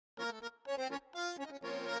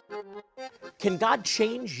Can God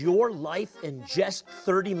change your life in just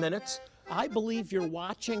 30 minutes? I believe you're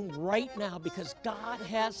watching right now because God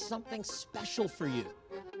has something special for you.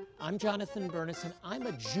 I'm Jonathan Bernis, and I'm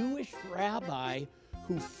a Jewish rabbi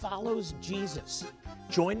who follows Jesus.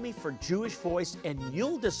 Join me for Jewish Voice, and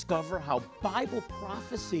you'll discover how Bible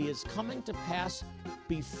prophecy is coming to pass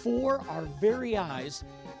before our very eyes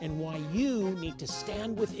and why you need to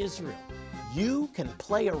stand with Israel. You can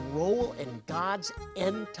play a role in God's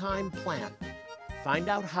end-time plan. Find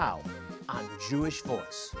out how on Jewish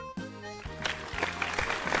Voice.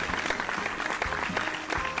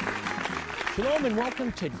 Shalom and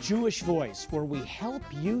welcome to Jewish Voice, where we help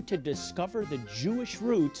you to discover the Jewish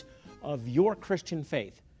roots of your Christian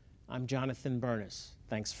faith. I'm Jonathan Bernis.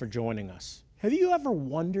 Thanks for joining us. Have you ever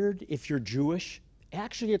wondered if you're Jewish?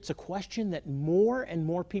 Actually, it's a question that more and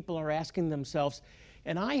more people are asking themselves,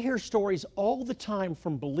 and I hear stories all the time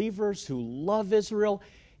from believers who love Israel,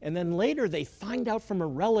 and then later they find out from a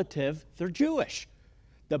relative they're Jewish.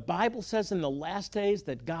 The Bible says in the last days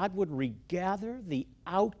that God would regather the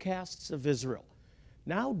outcasts of Israel.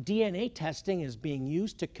 Now DNA testing is being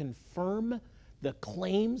used to confirm the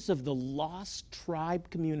claims of the lost tribe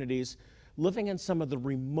communities living in some of the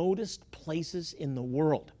remotest places in the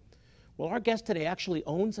world. Well, our guest today actually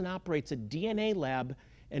owns and operates a DNA lab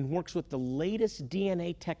and works with the latest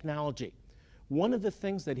DNA technology. One of the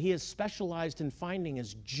things that he has specialized in finding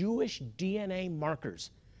is Jewish DNA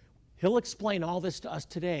markers. He'll explain all this to us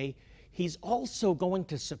today. He's also going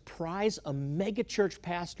to surprise a megachurch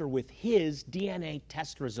pastor with his DNA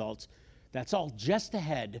test results. That's all just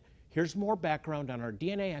ahead. Here's more background on our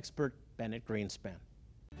DNA expert, Bennett Greenspan.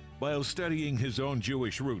 While studying his own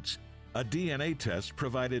Jewish roots, a DNA test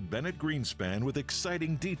provided Bennett Greenspan with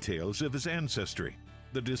exciting details of his ancestry.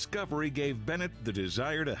 The discovery gave Bennett the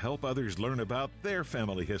desire to help others learn about their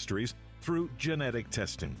family histories through genetic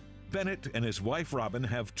testing. Bennett and his wife Robin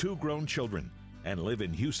have 2 grown children and live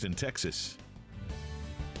in Houston, Texas.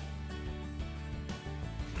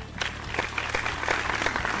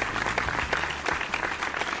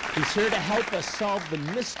 He's here to help us solve the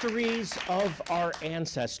mysteries of our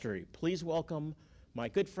ancestry. Please welcome my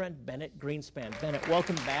good friend Bennett Greenspan. Bennett,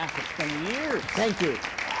 welcome back. It's been years. Thank you.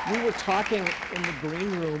 We were talking in the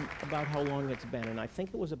green room about how long it's been, and I think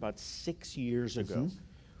it was about 6 years ago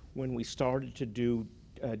when we started to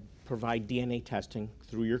provide DNA testing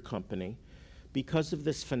through your company because of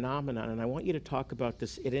this phenomenon. And I want you to talk about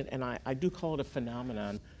this, and I do call it a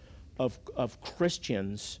phenomenon of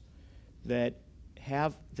Christians that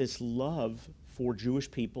have this love for Jewish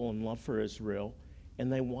people and love for Israel,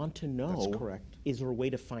 and they want to know, that's correct, is there a way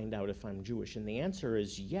to find out if I'm Jewish? And the answer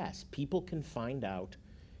is yes. People can find out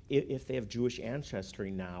if they have Jewish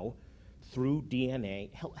ancestry now through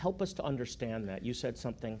DNA. Help us to understand that. You said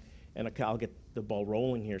something, and I'll get the ball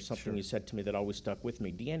rolling here, something you said to me that always stuck with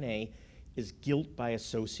me. DNA is guilt by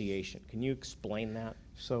association. Can you explain that?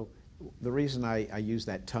 So the reason I use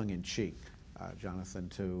that tongue-in-cheek, Jonathan,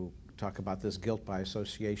 to talk about this guilt by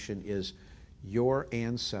association is your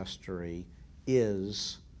ancestry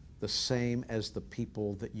is the same as the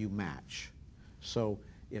people that you match. So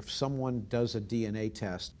if someone does a DNA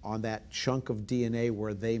test, on that chunk of DNA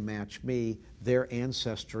where they match me, their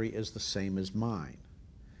ancestry is the same as mine.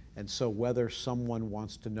 And so whether someone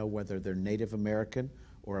wants to know whether they're Native American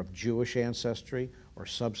or of Jewish ancestry or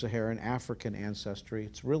sub-Saharan African ancestry,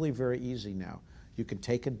 it's really very easy now. You can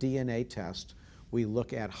take a DNA test. We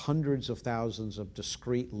look at hundreds of thousands of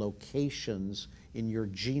discrete locations in your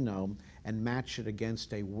genome and match it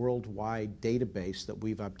against a worldwide database that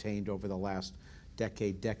we've obtained over the last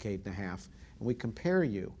decade and a half. And we compare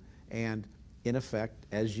you. And in effect,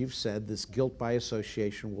 as you've said, this guilt by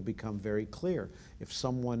association will become very clear. If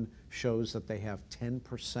someone shows that they have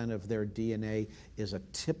 10% of their DNA is a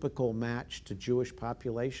typical match to Jewish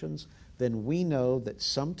populations, then we know that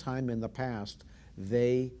sometime in the past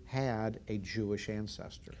they had a Jewish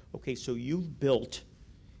ancestor. Okay, so you've built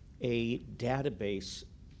a database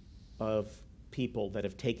of people that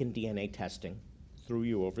have taken DNA testing through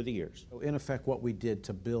you over the years. So in effect, what we did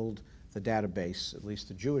to build the database, at least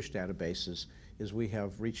the Jewish databases, is we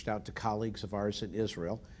have reached out to colleagues of ours in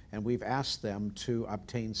Israel, and we've asked them to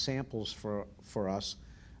obtain samples for us.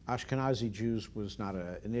 Ashkenazi Jews was not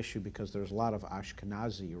an issue because there's a lot of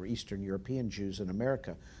Ashkenazi or Eastern European Jews in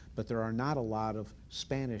America, but there are not a lot of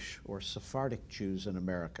Spanish or Sephardic Jews in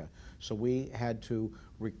America. So we had to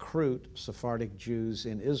recruit Sephardic Jews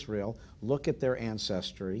in Israel, look at their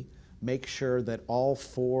ancestry, make sure that all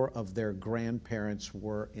 4 of their grandparents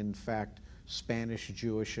were in fact Spanish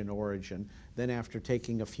Jewish in origin. Then after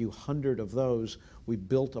taking a few hundred of those, we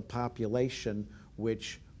built a population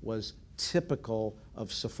which was typical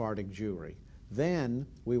of Sephardic Jewry. Then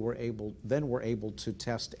we're able to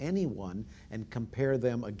test anyone and compare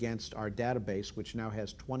them against our database, which now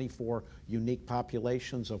has 24 unique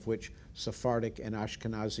populations, of which Sephardic and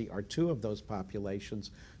Ashkenazi are 2 of those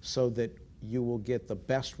populations, so that you will get the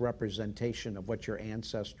best representation of what your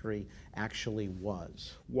ancestry actually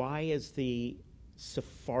was. Why is the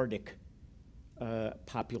Sephardic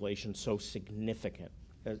population so significant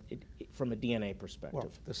from a DNA perspective?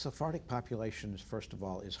 Well, the Sephardic population, first of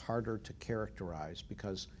all, is harder to characterize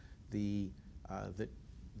because the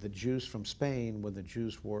Jews from Spain, when the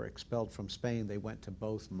Jews were expelled from Spain, they went to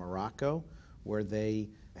both Morocco, where they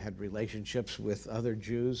had relationships with other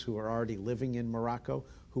Jews who were already living in Morocco,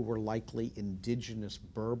 who were likely indigenous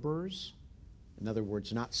Berbers. In other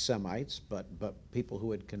words, not Semites, but people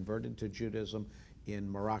who had converted to Judaism in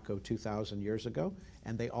Morocco 2,000 years ago.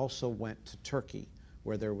 And they also went to Turkey,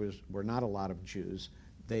 where there were not a lot of Jews.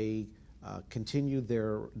 They continued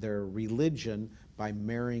their religion by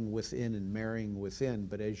marrying within and marrying within.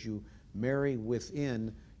 But as you marry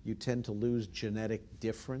within, you tend to lose genetic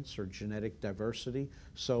difference or genetic diversity.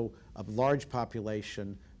 So a large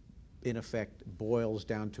population, in effect, boils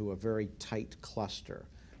down to a very tight cluster.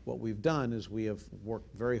 What we've done is we have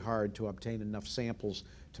worked very hard to obtain enough samples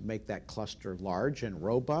to make that cluster large and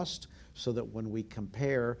robust, so that when we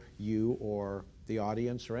compare you or the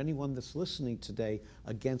audience or anyone that's listening today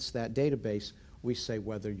against that database, we say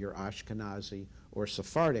whether you're Ashkenazi or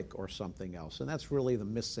Sephardic or something else. And that's really the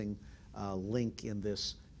missing link in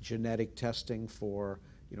this genetic testing for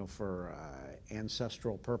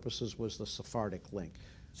ancestral purposes, was the Sephardic link.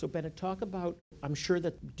 So Bennett, talk about, I'm sure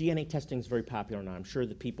that DNA testing is very popular now. I'm sure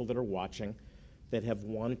the people that are watching that have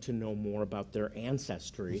wanted to know more about their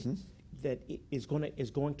ancestry, that is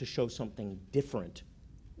going to show something different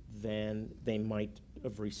than they might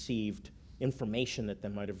have received, information that they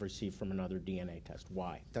might have received from another DNA test.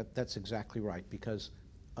 Why? That's exactly right, because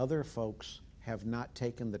other folks have not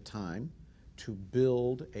taken the time to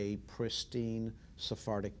build a pristine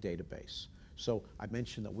Sephardic database. So I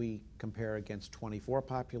mentioned that we compare against 24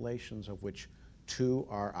 populations, of which 2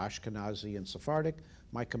 are Ashkenazi and Sephardic.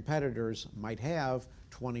 My competitors might have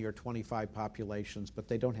 20 or 25 populations, but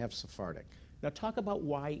they don't have Sephardic. Now talk about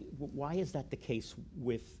why is that the case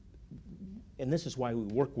with, and this is why we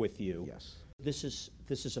work with you. Yes. This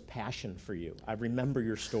is a passion for you. I remember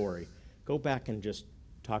your story. Go back and just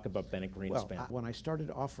talk about Bennett Greenspan. Well, when I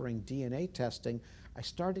started offering DNA testing, I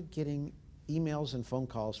started getting emails and phone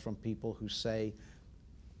calls from people who say,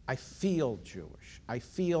 I feel Jewish. I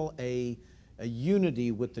feel a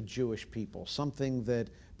unity with the Jewish people, something that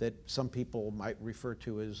some people might refer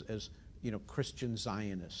to as Christian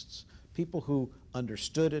Zionists. People who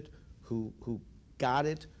understood it, who got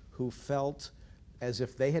it, who felt as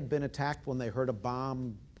if they had been attacked when they heard a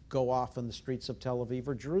bomb go off in the streets of Tel Aviv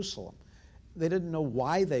or Jerusalem. They didn't know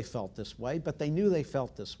why they felt this way, but they knew they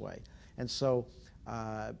felt this way. And so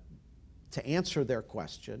to answer their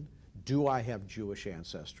question, do I have Jewish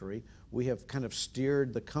ancestry, we have kind of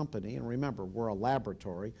steered the company, and remember, we're a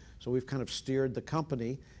laboratory, so we've kind of steered the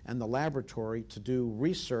company and the laboratory to do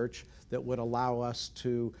research that would allow us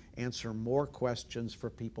to answer more questions for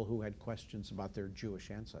people who had questions about their Jewish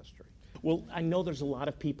ancestry. Well, I know there's a lot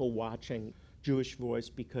of people watching Jewish Voice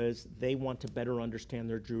because they want to better understand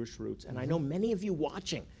their Jewish roots, and I know many of you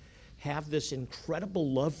watching have this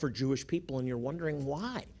incredible love for Jewish people, and you're wondering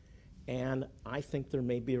why. And I think there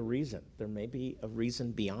may be a reason. There may be a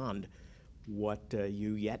reason beyond what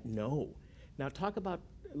you yet know. Now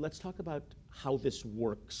let's talk about how this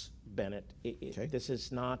works, Bennett. Okay. This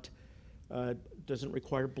is not, doesn't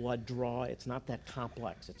require blood draw. It's not that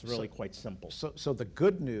complex. It's really quite simple. So the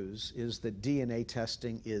good news is that DNA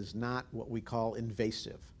testing is not what we call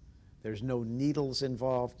invasive. There's no needles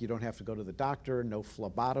involved. You don't have to go to the doctor, no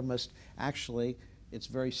phlebotomist. Actually, it's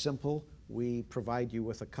very simple. We provide you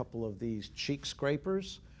with a couple of these cheek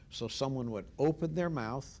scrapers, so someone would open their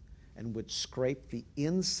mouth and would scrape the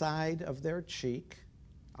inside of their cheek.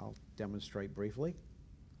 I'll demonstrate briefly.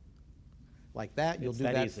 Like that. You'll do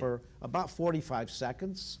that for about 45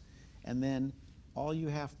 seconds, and then all you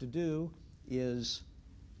have to do is,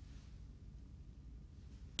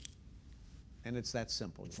 and it's that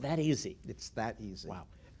simple. It's that easy. It's that easy. Wow.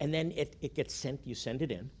 And then it gets sent, you send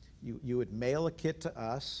it in. You would mail a kit to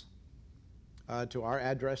us, to our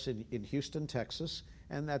address in Houston, Texas,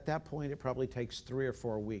 and at that point it probably takes 3 or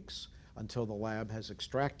 4 weeks until the lab has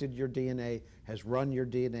extracted your DNA, has run your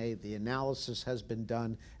DNA, the analysis has been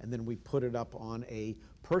done, and then we put it up on a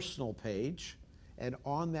personal page. And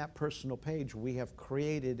on that personal page we have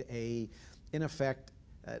created in effect,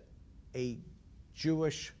 a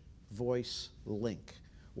Jewish Voice link.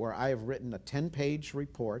 where I have written a 10-page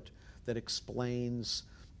report that explains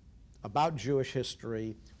about Jewish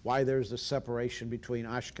history, why there's a separation between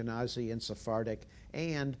Ashkenazi and Sephardic,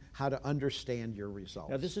 and how to understand your results.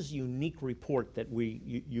 Now, this is a unique report that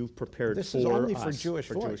you've prepared this for is only us, for Jewish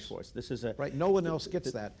Voice. Jewish Voice. This is a right. No one else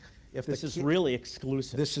gets that. If this is really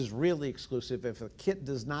exclusive. This is really exclusive. If a kit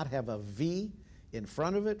does not have a V in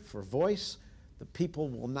front of it for voice, the people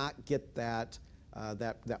will not get that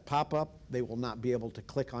that pop-up. They will not be able to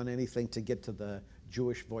click on anything to get to the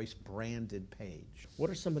Jewish Voice branded page. What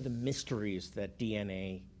are some of the mysteries that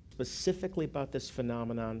DNA, specifically about this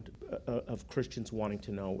phenomenon of Christians wanting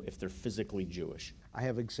to know if they're physically Jewish? I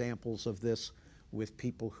have examples of this with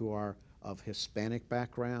people who are of Hispanic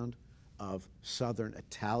background, of Southern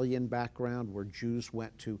Italian background, where Jews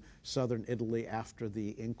went to Southern Italy after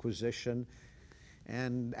the Inquisition.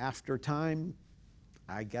 And after time,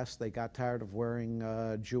 I guess they got tired of wearing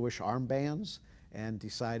Jewish armbands and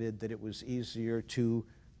decided that it was easier to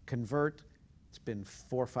convert. It's been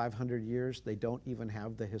 400 or 500 years. They don't even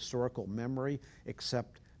have the historical memory,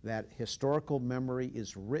 except that historical memory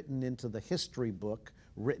is written into the history book,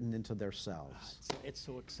 written into their cells. It's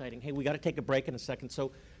so exciting. Hey, we got to take a break in a second.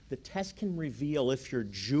 So the test can reveal if you're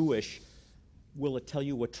Jewish. Will it tell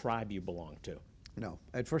you what tribe you belong to? No.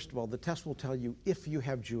 And first of all, the test will tell you if you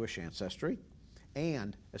have Jewish ancestry.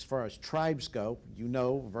 And as far as tribes go, you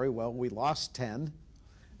know very well we lost 10.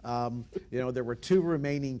 There were 2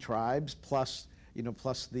 remaining tribes, plus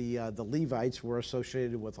the Levites were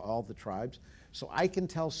associated with all the tribes. So I can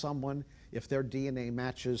tell someone if their DNA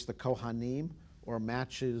matches the Kohanim or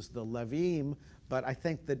matches the Levim, but I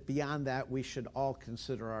think that beyond that we should all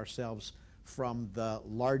consider ourselves from the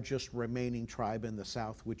largest remaining tribe in the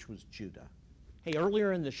south, which was Judah. Hey,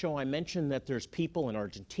 earlier in the show I mentioned that there's people in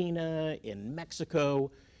Argentina, in Mexico,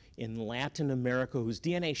 in Latin America whose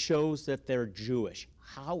DNA shows that they're Jewish.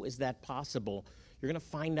 How is that possible? You're going to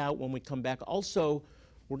find out when we come back. Also,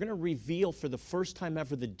 we're going to reveal for the first time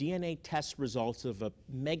ever the DNA test results of a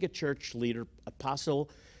megachurch leader, Apostle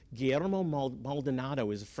Guillermo Maldonado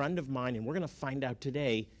is a friend of mine, and we're going to find out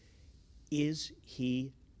today, is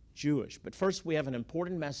he Jewish? But first, we have an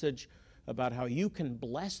important message about how you can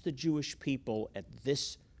bless the Jewish people at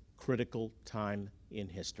this critical time in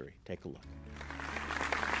history. Take a look.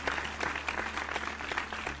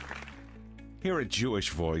 Here at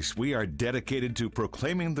Jewish Voice, we are dedicated to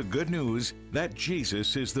proclaiming the good news that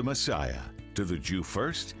Jesus is the Messiah, to the Jew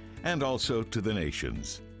first and also to the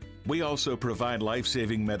nations. We also provide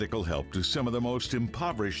life-saving medical help to some of the most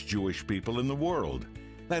impoverished Jewish people in the world.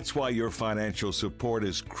 That's why your financial support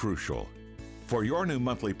is crucial. For your new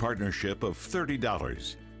monthly partnership of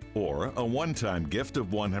 $30 or a one-time gift of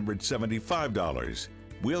 $175,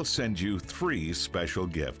 we'll send you 3 special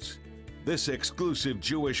gifts. This exclusive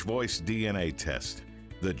Jewish Voice DNA test,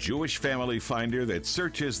 the Jewish Family Finder that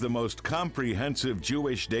searches the most comprehensive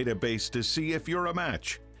Jewish database to see if you're a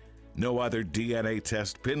match. No other DNA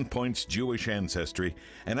test pinpoints Jewish ancestry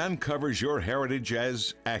and uncovers your heritage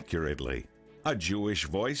as accurately. A Jewish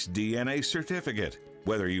Voice DNA certificate,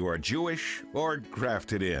 whether you are Jewish or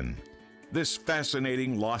grafted in. This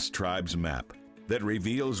fascinating Lost Tribes map that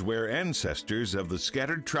reveals where ancestors of the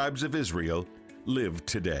scattered tribes of Israel live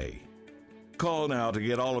today. Call now to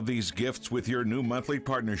get all of these gifts with your new monthly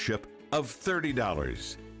partnership of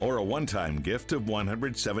 $30 or a one-time gift of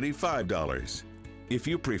 $175. If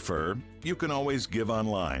you prefer, you can always give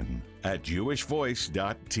online at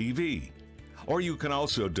jewishvoice.tv, or you can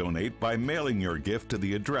also donate by mailing your gift to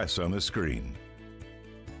the address on the screen.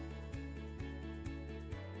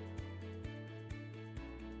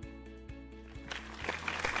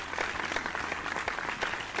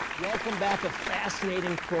 Welcome back. A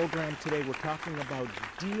fascinating program today. We're talking about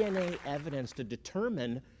DNA evidence to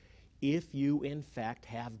determine if you, in fact,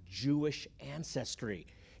 have Jewish ancestry.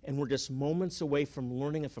 And we're just moments away from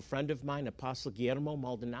learning if a friend of mine, Apostle Guillermo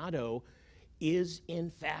Maldonado, is in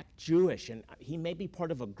fact Jewish. And he may be part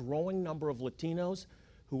of a growing number of Latinos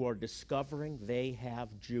who are discovering they have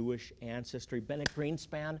Jewish ancestry. Bennett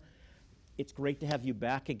Greenspan, it's great to have you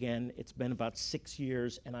back again. It's been about 6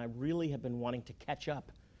 years, and I really have been wanting to catch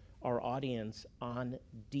up our audience on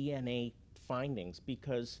DNA findings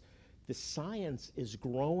because the science is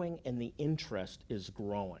growing and the interest is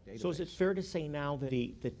growing. So is it fair to say now that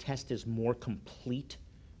the test is more complete,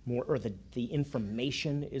 or the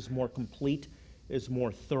information is more complete, is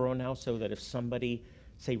more thorough now, so that if somebody,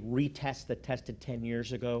 say, retests the tested 10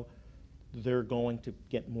 years ago, they're going to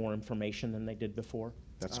get more information than they did before?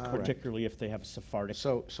 That's correct. Particularly if they have a Sephardic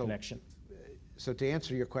connection. So to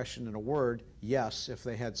answer your question in a word, yes, if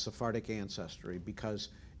they had Sephardic ancestry, because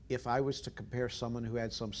if I was to compare someone who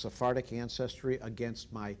had some Sephardic ancestry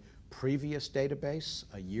against my previous database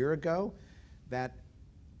a year ago, that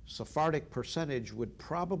Sephardic percentage would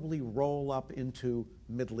probably roll up into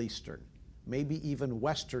Middle Eastern, maybe even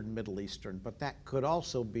Western Middle Eastern, but that could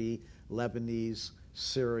also be Lebanese,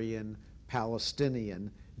 Syrian,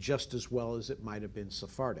 Palestinian, just as well as it might have been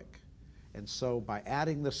Sephardic. And so by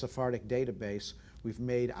adding the Sephardic database, we've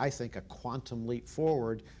made, I think, a quantum leap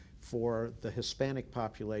forward for the Hispanic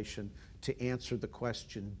population to answer the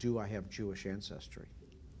question, do I have Jewish ancestry?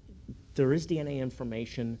 There is DNA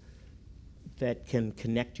information that can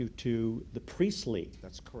connect you to the priestly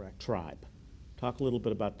That's correct. tribe. Talk a little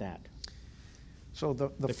bit about that. So the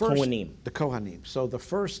first, Kohanim. The Kohanim. So the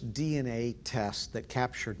first DNA test that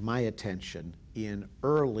captured my attention in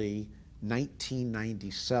early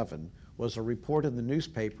 1997 was a report in the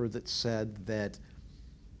newspaper that said that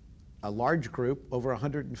a large group, over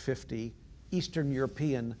 150 Eastern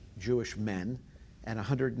European Jewish men and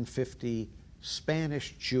 150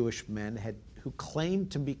 Spanish Jewish men who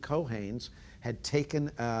claimed to be Kohanes had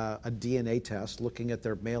taken a DNA test looking at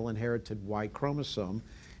their male inherited Y chromosome,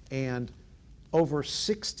 and over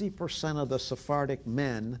 60% of the Sephardic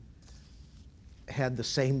men had the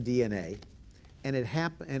same DNA, and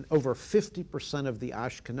over 50% of the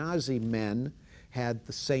Ashkenazi men had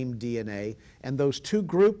the same DNA, and those two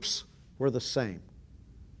groups were the same.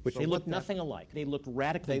 They looked nothing alike. They looked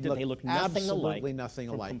radically different. They looked nothing absolutely nothing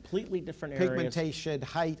from alike. Completely different areas. Pigmentation,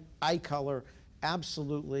 height, eye color,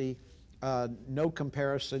 absolutely no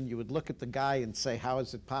comparison. You would look at the guy and say, how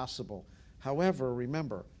is it possible? However,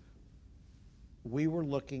 remember, we were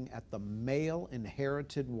looking at the male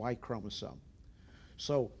inherited Y chromosome.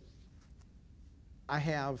 So I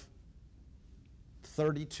have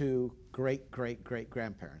 32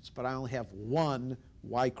 great-great-great-grandparents, but I only have one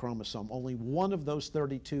Y chromosome. Only one of those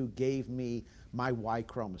 32 gave me my Y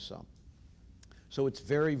chromosome. So it's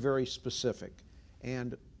very, very specific.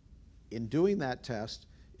 And in doing that test,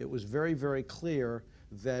 it was very, very clear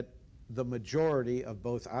that the majority of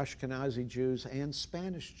both Ashkenazi Jews and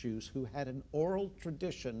Spanish Jews who had an oral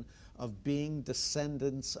tradition of being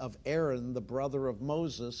descendants of Aaron, the brother of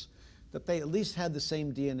Moses, that they at least had the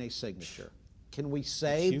same DNA signature. Can we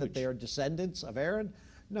say that they are descendants of Aaron?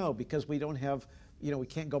 No, because we don't have, we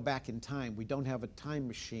can't go back in time. We don't have a time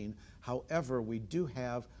machine. However, we do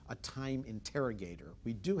have a time interrogator.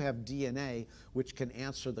 We do have DNA which can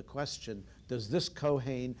answer the question, does this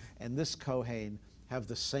Kohane and this Kohane have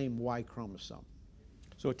the same Y chromosome?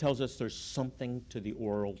 So it tells us there's something to the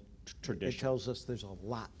oral tradition. It tells us there's a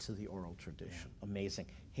lot to the oral tradition. Yeah, amazing.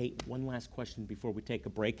 Hey, one last question before we take a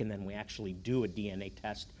break and then we actually do a DNA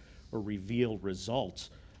test or reveal results.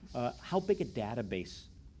 How big a database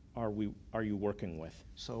are you working with?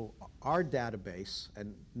 So our database,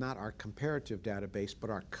 and not our comparative database, but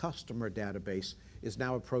our customer database, is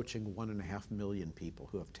now approaching 1.5 million people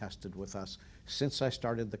who have tested with us since I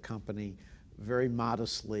started the company very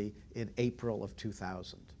modestly in April of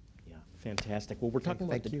 2000. Yeah, fantastic. Well, we're talking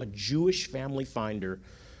about Thank you. A Jewish Family Finder,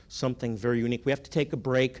 something very unique. We have to take a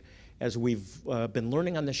break. As we've been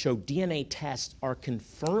learning on the show, DNA tests are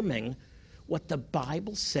confirming what the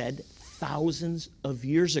Bible said thousands of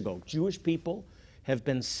years ago. Jewish people have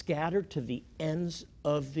been scattered to the ends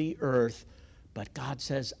of the earth, but God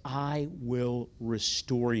says, I will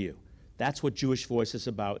restore you. That's what Jewish Voice is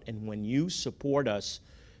about, and when you support us,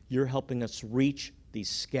 you're helping us reach these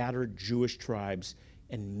scattered Jewish tribes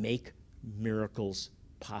and make miracles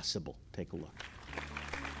possible. Take a look.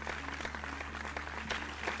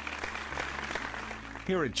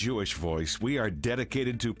 Here at Jewish Voice, we are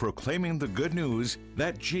dedicated to proclaiming the good news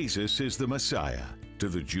that Jesus is the Messiah, to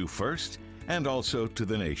the Jew first and also to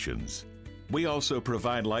the nations. We also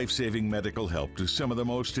provide life-saving medical help to some of the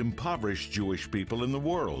most impoverished Jewish people in the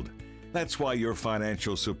world. That's why your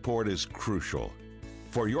financial support is crucial.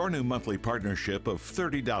 For your new monthly partnership of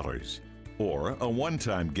 $30 or a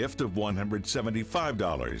one-time gift of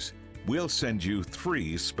 $175, we'll send you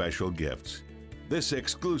 3 special gifts. This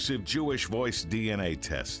exclusive Jewish Voice DNA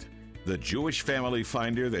test, the Jewish Family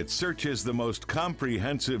Finder that searches the most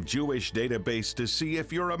comprehensive Jewish database to see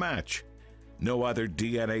if you're a match. No other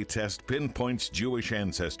DNA test pinpoints Jewish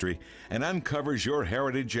ancestry and uncovers your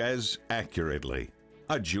heritage as accurately.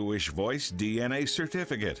 A Jewish Voice DNA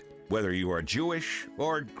certificate, whether you are Jewish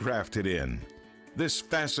or grafted in. This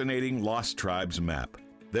fascinating Lost Tribes map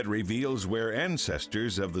that reveals where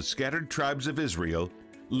ancestors of the scattered tribes of Israel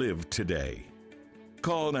live today.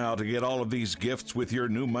 Call now to get all of these gifts with your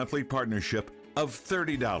new monthly partnership of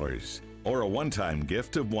 $30 or a one-time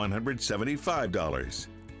gift of $175.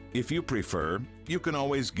 If you prefer, you can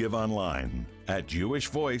always give online at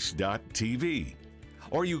jewishvoice.tv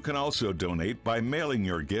or you can also donate by mailing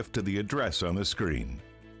your gift to the address on the screen.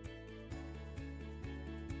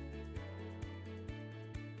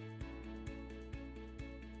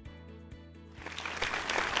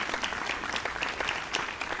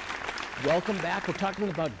 Welcome back. We're talking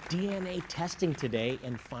about DNA testing today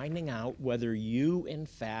and finding out whether you, in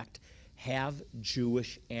fact, have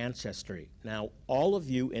Jewish ancestry. Now, all of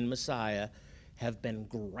you in Messiah have been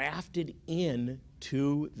grafted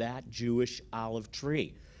into that Jewish olive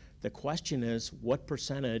tree. The question is, what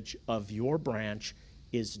percentage of your branch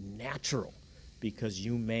is natural? Because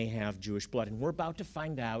you may have Jewish blood. And we're about to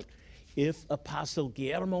find out if Apostle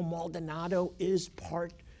Guillermo Maldonado is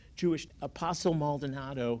part Jewish. Apostle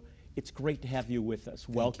Maldonado, it's great to have you with us.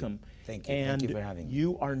 Welcome. Thank you. And Thank you for having me.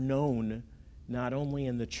 you are known not only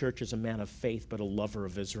in the church as a man of faith, but a lover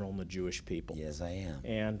of Israel and the Jewish people. Yes, I am.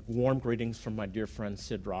 And warm greetings from my dear friend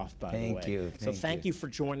Sid Roth, by the way. Thank you. So thank you for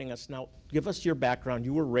joining us. Now, give us your background.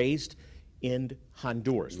 You were raised in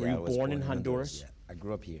Honduras. Were Yeah, you I was born in Honduras? Yeah. I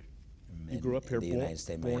grew up here. You grew up here, in the United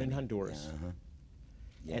States, born in Miami. Honduras. Yeah,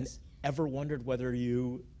 Yes. And ever wondered whether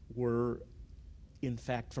you were, in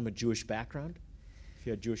fact, from a Jewish background? If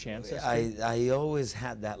you had Jewish ancestry? I always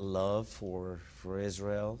had that love for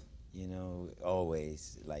Israel, you know,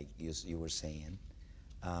 always, like you were saying.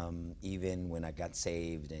 Even when I got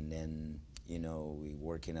saved and then, you know, we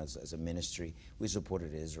working as a ministry, we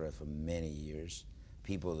supported Israel for many years.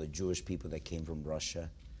 The Jewish people that came from Russia,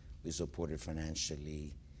 we supported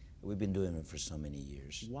financially. We've been doing it for so many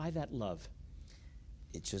years. Why that love?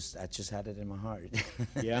 I just had it in my heart.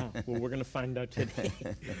 Yeah, well, we're going to find out today.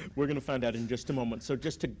 We're going to find out in just a moment. So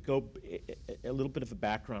just to go a little bit of a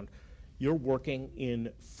background, you're working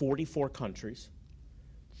in 44 countries,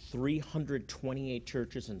 328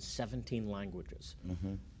 churches, and 17 languages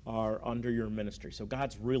are under your ministry. So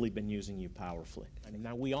God's really been using you powerfully. I mean,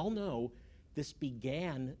 now, we all know this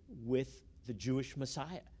began with the Jewish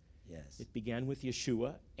Messiah. Yes. It began with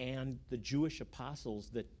Yeshua and the Jewish apostles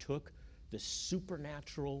that took the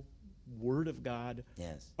supernatural Word of God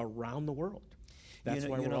Yes. around the world. That's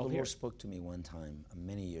why you we're know, all the here. Lord spoke to me one time,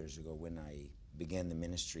 many years ago, when I began the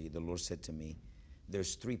ministry. The Lord said to me,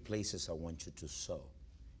 there's 3 places I want you to sow.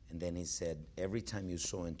 And then he said, every time you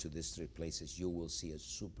sow into these 3 places, you will see a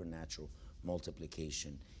supernatural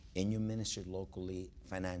multiplication in your ministry locally,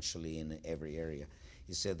 financially, in every area.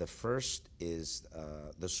 He said, the first is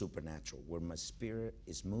the supernatural. Where my spirit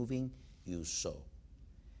is moving, you sow.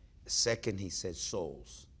 Second, he said,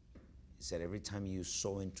 souls. He said, every time you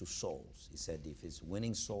sow into souls, he said, if it's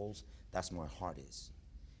winning souls, that's my heart is.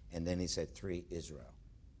 And then he said, 3, Israel.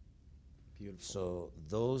 Beautiful. So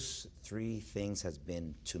those 3 things has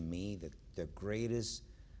been, to me, the greatest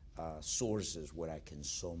sources where I can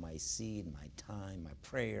sow my seed, my time, my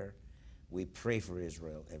prayer. We pray for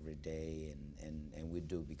Israel every day, and we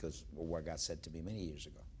do because of what God said to me many years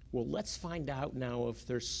ago. Well, let's find out now if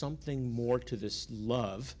there's something more to this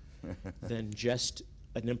love than just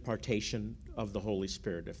an impartation of the Holy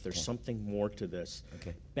Spirit, if there's something more to this.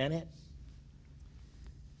 Okay. Bennett,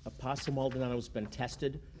 Apostle Maldonado's been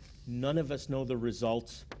tested. None of us know the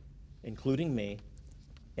results, including me,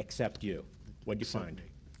 except you. What'd you find?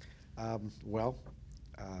 Let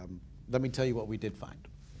me tell you what we did find.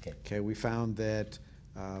 Okay. We found that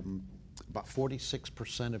about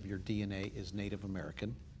 46% of your DNA is Native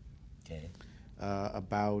American. Okay.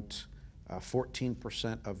 About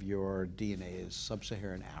 14% of your DNA is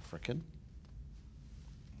Sub-Saharan African.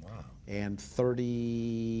 Wow. And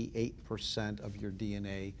 38% of your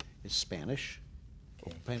DNA is Spanish,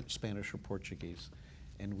 Spanish or Portuguese.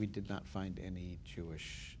 And we did not find any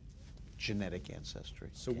Jewish genetic ancestry.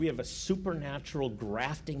 So we have a supernatural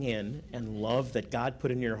grafting in and love that God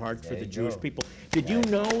put in your heart for the Jewish people. Did you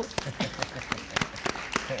know?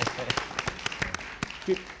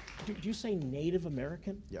 Did you say Native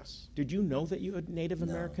American? Yes. Did you know that you had Native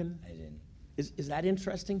American? No, I didn't. Is that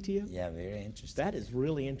interesting to you? Yeah, very interesting. That is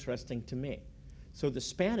really interesting to me. So the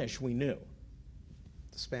Spanish we knew,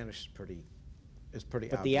 The Spanish is pretty but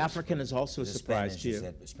the obvious. African is also a Is it surprise Spanish? to you. Is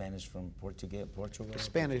that Spanish from Portugal?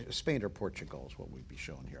 Spain or Portugal is what we'd be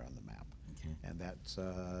showing here on the map. Okay. And that's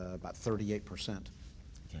about 38%.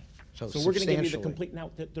 Okay. So we're going to give you the substantially. complete.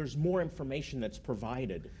 Now, there's more information that's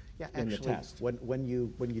provided Yeah, in the actually, test. when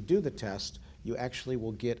you do the test, you actually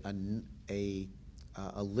will get a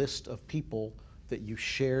list of people that you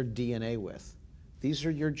shared DNA with. These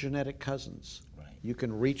are your genetic cousins. Right. You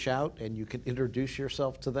can reach out and you can introduce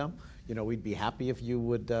yourself to them. You know, we'd be happy if you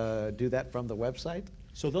would do that from the website.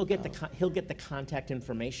 So they'll get he'll get the contact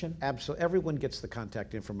information? Absolutely. Everyone gets the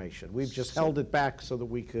contact information. We've just held it back so that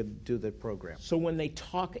we could do the program. So when they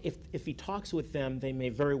talk, if he talks with them, they may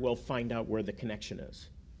very well find out where the connection is.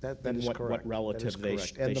 That and is what correct. relative that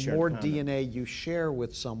is correct. And the share in more common. DNA you share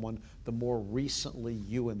with someone, the more recently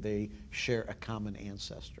you and they share a common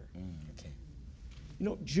ancestor. Okay. You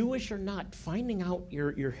know, Jewish or not, finding out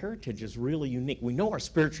your heritage is really unique. We know our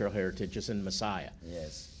spiritual heritage is in Messiah.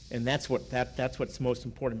 Yes. And that's what's most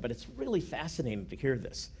important, but it's really fascinating to hear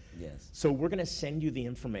this. Yes. So we're going to send you the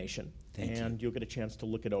information, Thank and you. you'll get a chance to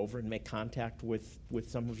look it over and make contact with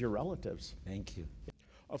some of your relatives. Thank you.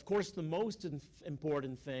 Of course, the most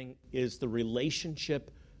important thing is the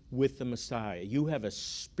relationship with the Messiah. You have a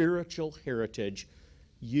spiritual heritage.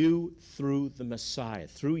 You, through the Messiah,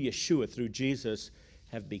 through Yeshua, through Jesus,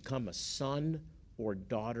 have become a son or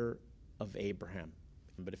daughter of Abraham.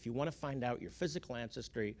 But if you want to find out your physical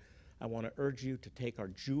ancestry, I want to urge you to take our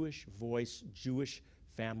Jewish Voice Jewish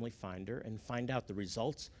Family Finder and find out. The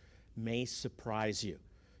results may surprise you.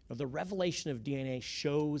 Now, the revelation of DNA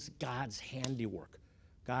shows God's handiwork.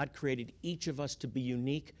 God created each of us to be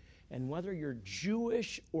unique, and whether you're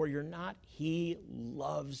Jewish or you're not, He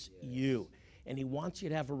loves you, and He wants you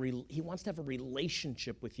to have He wants to have a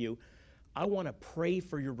relationship with you. I want to pray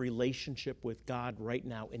for your relationship with God right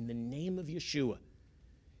now in the name of Yeshua.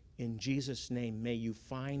 In Jesus' name, may you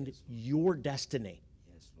find your destiny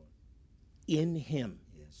Yes, Lord. in Him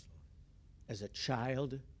Yes, Lord. as a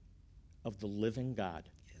child of the living God.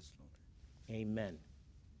 Yes, Lord. Amen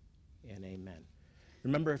and amen.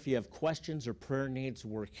 Remember, if you have questions or prayer needs,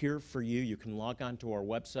 we're here for you. You can log on to our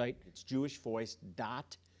website. It's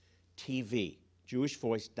jewishvoice.tv,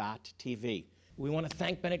 jewishvoice.tv. We want to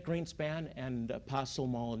thank Bennett Greenspan and Apostle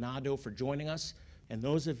Maldonado for joining us. And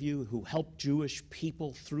those of you who help Jewish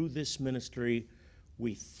people through this ministry,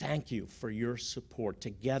 we thank you for your support.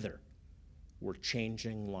 Together, we're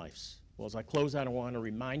changing lives. Well, as I close out, I want to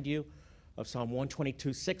remind you of Psalm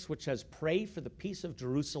 122:6, which says, "Pray for the peace of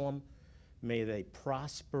Jerusalem. May they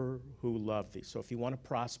prosper who love thee." So if you want to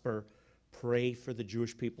prosper, pray for the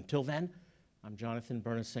Jewish people. Until then, I'm Jonathan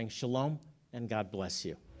Bernis saying shalom, and God bless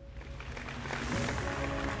you.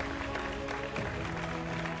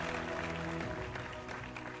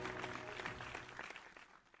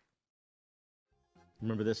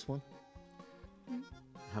 Remember this one?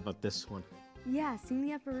 How about this one? Yeah, seeing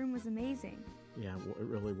the upper room was amazing. Yeah, it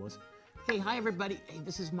really was. Hey, hi everybody. Hey,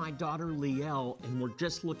 this is my daughter Liel, and we're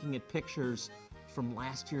just looking at pictures from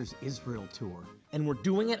last year's Israel tour. And we're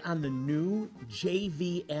doing it on the new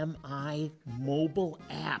JVMI mobile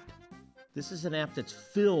app. This is an app that's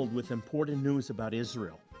filled with important news about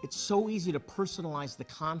Israel. It's so easy to personalize the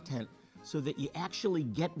content so that you actually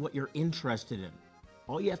get what you're interested in.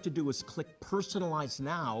 All you have to do is click Personalize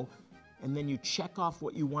Now, and then you check off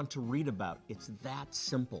what you want to read about. It's that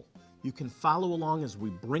simple. You can follow along as we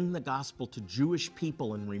bring the gospel to Jewish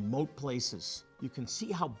people in remote places. You can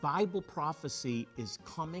see how Bible prophecy is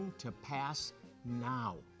coming to pass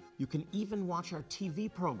now. You can even watch our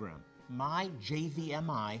TV program. My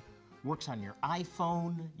JVMI works on your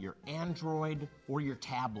iPhone, your Android, or your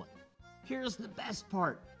tablet. Here's the best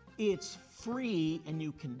part. It's free, and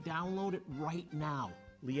you can download it right now.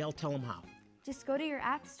 Liel, tell them how. Just go to your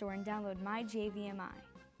app store and download My JVMI.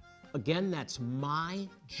 Again, that's My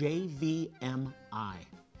JVMI.